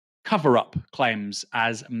cover-up claims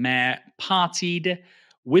as mayor partied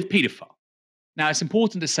with paedophile. Now, it's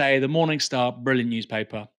important to say the Morning Star, brilliant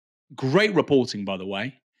newspaper. Great reporting, by the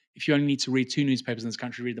way. If you only need to read two newspapers in this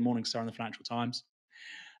country, read the Morning Star and the Financial Times.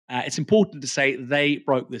 It's important to say they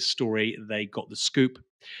broke this story. They got the scoop.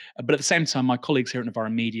 But at the same time, my colleagues here at Novara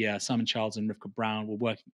Media, Simon Childs and Rivka Brown, were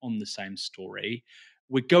working on the same story.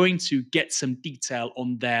 We're going to get some detail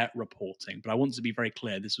on their reporting, but I want to be very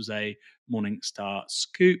clear. This was a Morning Star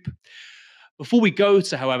scoop. Before we go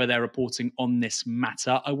to, however, their reporting on this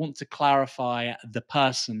matter, I want to clarify the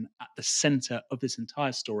person at the centre of this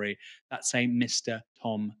entire story. That's a Mr.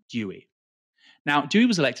 Tom Dewey. Now, Dewey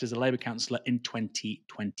was elected as a Labour councillor in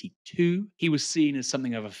 2022. He was seen as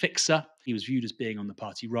something of a fixer. He was viewed as being on the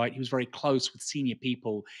party right. He was very close with senior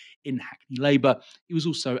people in Hackney Labour. He was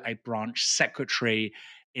also a branch secretary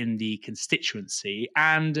in the constituency.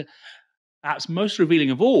 And perhaps most revealing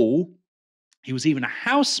of all, he was even a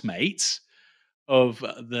housemate of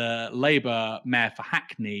the Labour mayor for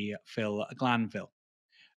Hackney, Phil Glanville.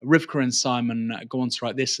 Rivka and Simon go on to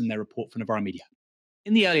write this in their report for Novara Media.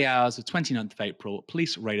 In the early hours of 29th of April,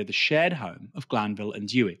 police raided the shared home of Glanville and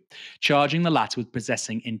Dewey, charging the latter with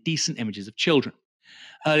possessing indecent images of children.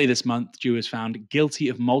 Earlier this month, Dewey was found guilty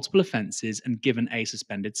of multiple offences and given a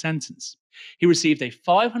suspended sentence. He received a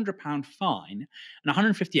 £500 fine and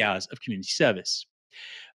 150 hours of community service.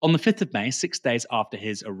 On the 5th of May, 6 days after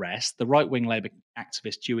his arrest, the right-wing Labour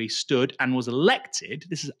activist Dewey stood and was elected,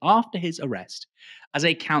 this is after his arrest, as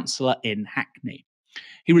a councillor in Hackney.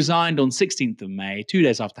 He resigned on 16th of May, 2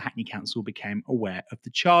 days after Hackney Council became aware of the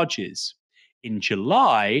charges. In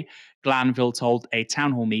July, Glanville told a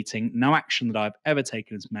town hall meeting, "No action that I've ever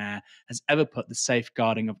taken as mayor has ever put the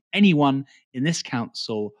safeguarding of anyone in this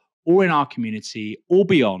council or in our community or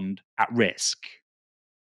beyond at risk."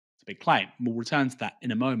 It's a big claim. We'll return to that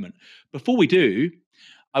in a moment. Before we do,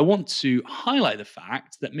 I want to highlight the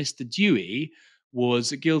fact that Mr. Dewey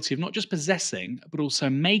was guilty of not just possessing, but also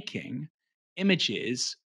making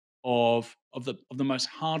images of the most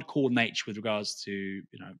hardcore nature with regards to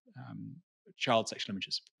child sexual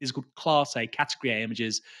images. These are called Class A, Category A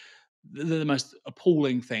images. They're the most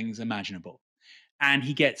appalling things imaginable. And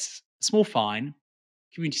he gets a small fine,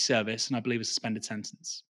 community service, and I believe a suspended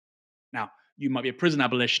sentence. Now, you might be a prison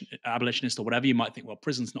abolitionist or whatever. You might think, well,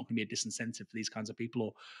 prison's not going to be a disincentive for these kinds of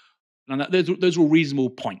people. Those are all reasonable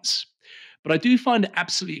points. But I do find it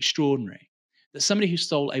absolutely extraordinary that somebody who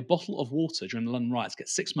stole a bottle of water during the London riots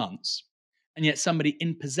gets 6 months, and yet somebody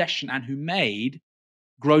in possession and who made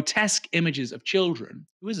grotesque images of children,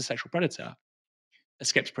 who is a sexual predator,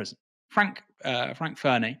 escapes prison. Frank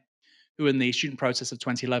Fernie, who in the student protest of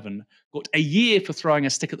 2011 got a year for throwing a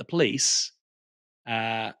stick at the police,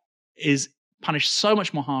 is punished so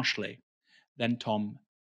much more harshly than Tom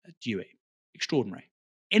Dewey. Extraordinary.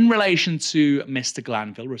 In relation to Mr.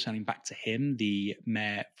 Glanville, returning back to him, the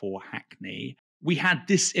mayor for Hackney, we had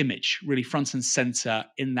this image really front and centre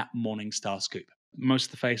in that Morning Star scoop. Most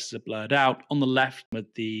of the faces are blurred out. On the left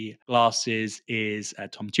with the glasses is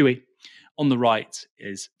Tom Dewey. On the right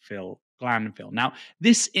is Phil Glanville. Now,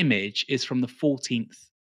 this image is from the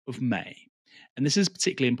 14th of May. And this is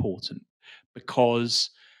particularly important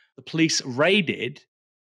because the police raided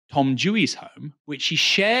Tom Dewey's home, which he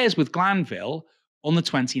shares with Glanville on the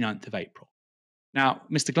 29th of April. Now,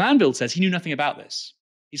 Mr. Glanville says he knew nothing about this.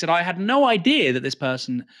 He said, I had no idea that this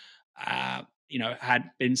person had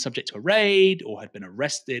been subject to a raid or had been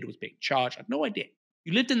arrested or was being charged. I had no idea.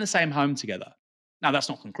 You lived in the same home together. Now, that's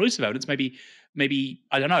not conclusive evidence. Maybe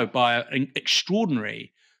I don't know, by an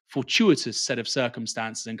extraordinary, fortuitous set of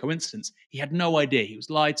circumstances and coincidence, he had no idea. He was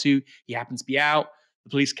lied to. He happened to be out.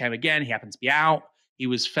 The police came again. He happened to be out. He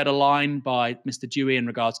was fed a line by Mr. Dewey in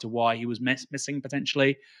regards to why he was missing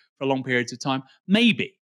potentially for long periods of time.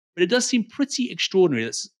 Maybe. But it does seem pretty extraordinary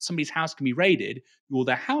that somebody's house can be raided, you're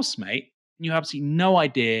their housemate, and you have absolutely no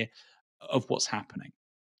idea of what's happening.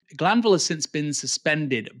 Glanville has since been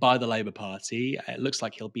suspended by the Labour Party. It looks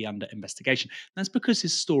like he'll be under investigation. That's because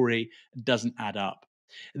his story doesn't add up.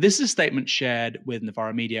 This is a statement shared with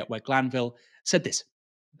Novara Media where Glanville said this: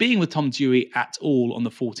 "Being with Tom Dewey at all on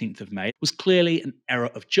the 14th of May was clearly an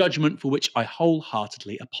error of judgment for which I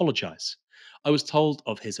wholeheartedly apologise. I was told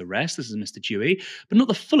of his arrest," this is Mr. Dewey, "but not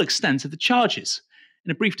the full extent of the charges,"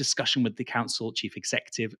 in a brief discussion with the council chief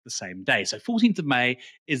executive the same day. So 14th of May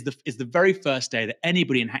is the very first day that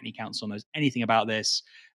anybody in Hackney Council knows anything about this.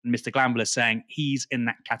 And Mr. Glanville is saying he's in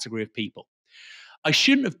that category of people. "I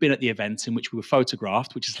shouldn't have been at the event in which we were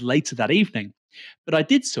photographed, which is later that evening, but I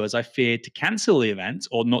did so as I feared to cancel the event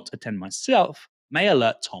or not attend myself may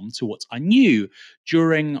alert Tom to what I knew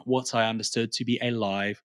during what I understood to be a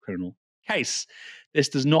live criminal case." This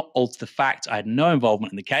does not alter the fact I had no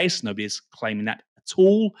involvement in the case. Nobody is claiming that at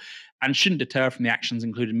all, and shouldn't deter from the actions,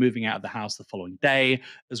 including moving out of the house the following day,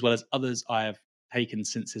 as well as others I have taken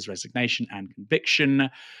since his resignation and conviction,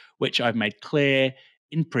 which I've made clear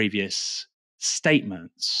in previous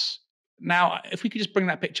statements. Now, if we could just bring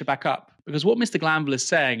that picture back up, because what Mr. Glanville is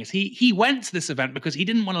saying is he went to this event because he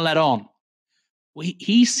didn't want to let on. Well,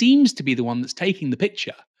 he seems to be the one that's taking the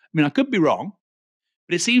picture. I mean, I could be wrong,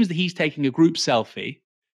 but it seems that he's taking a group selfie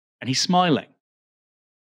and he's smiling.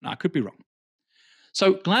 Now, I could be wrong.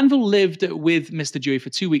 So Glanville lived with Mr. Dewey for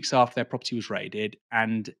 2 weeks after their property was raided,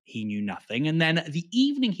 and he knew nothing. And then the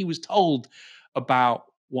evening he was told about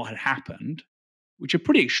what had happened, which are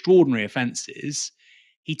pretty extraordinary offences,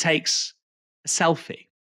 he takes a selfie.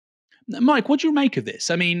 Now, Mike, what do you make of this?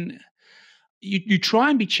 I mean, you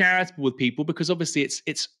try and be charitable with people because obviously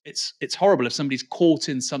it's horrible if somebody's caught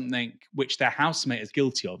in something which their housemate is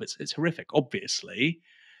guilty of. It's horrific, obviously.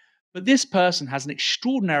 But this person has an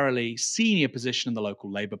extraordinarily senior position in the local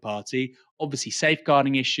Labour Party, obviously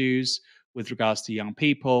safeguarding issues with regards to young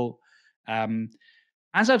people. Um,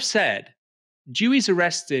 as I've said, Dewey's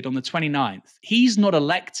arrested on the 29th. He's not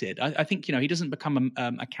elected. I think, he doesn't become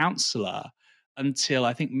a councillor until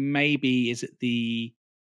I think maybe, is it the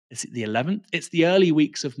 11th? It's the early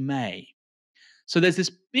weeks of May. So there's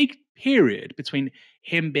this big period between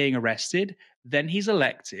him being arrested, then he's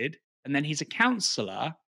elected, and then he's a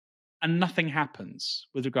councillor, and nothing happens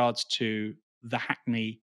with regards to the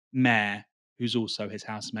Hackney mayor, who's also his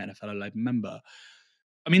housemate and a fellow Labour member.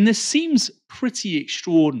 I mean, this seems pretty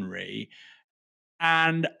extraordinary.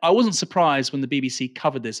 And I wasn't surprised when the BBC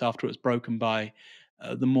covered this after it was broken by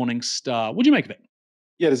the Morning Star. What do you make of it?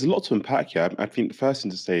 Yeah, there's a lot to unpack here. I think the first thing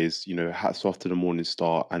to say is, hats off to the Morning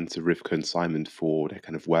Star and to Rivka and Simon for their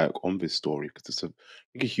kind of work on this story because it's I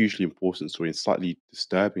think, a hugely important story and slightly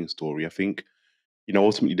disturbing story. I think,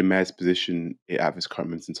 ultimately the mayor's position at this current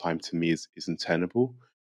moment in time to me is untenable.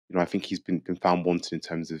 I think he's been found wanting in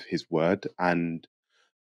terms of his word, and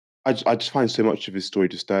I just find so much of his story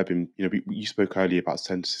disturbing. You spoke earlier about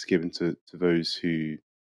sentences given to those who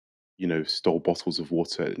stole bottles of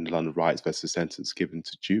water in the London riots versus sentence given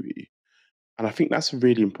to Dewey. And I think that's a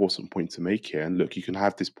really important point to make here. And look, you can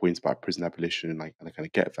have this point about prison abolition, and I kind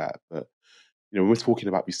of get that, but when we're talking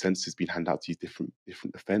about these sentences being handed out to these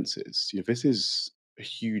different offences, this is a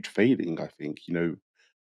huge failing. I think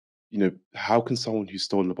how can someone who's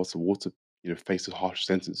stolen a bottle of water face a harsh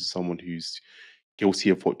sentence as someone who's guilty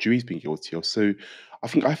of what Dewey's been guilty of? So I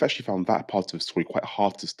think I've actually found that part of the story quite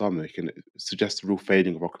hard to stomach, and it suggests a real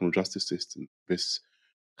failing of our criminal justice system. This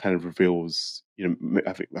kind of reveals,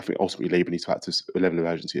 I think ultimately Labour needs to act to a level of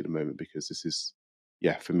urgency at the moment because this is,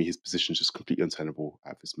 yeah, for me, his position is just completely untenable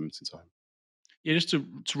at this moment in time. Yeah, just to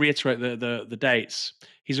reiterate the dates,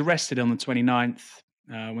 he's arrested on the 29th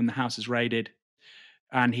when the house is raided,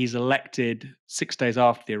 and he's elected 6 days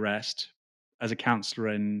after the arrest as a councillor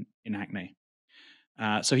in Hackney.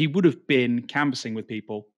 So he would have been canvassing with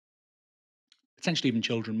people, potentially even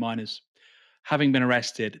children, minors, having been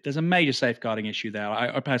arrested. There's a major safeguarding issue there.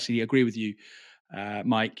 I personally agree with you,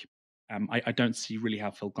 Mike. I don't see really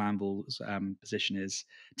how Phil Glanville's position is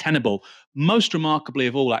tenable. Most remarkably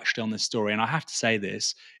of all, actually, on this story, and I have to say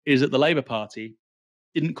this, is that the Labour Party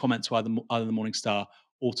didn't comment to either the Morning Star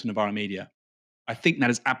or to Novara Media. I think that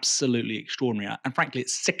is absolutely extraordinary. And frankly,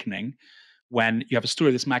 it's sickening when you have a story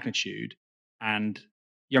of this magnitude and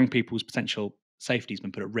young people's potential safety has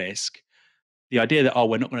been put at risk. The idea that,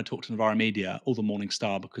 we're not going to talk to Novara Media or the Morning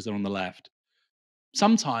Star because they're on the left.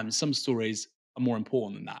 Sometimes some stories are more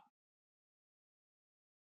important than that.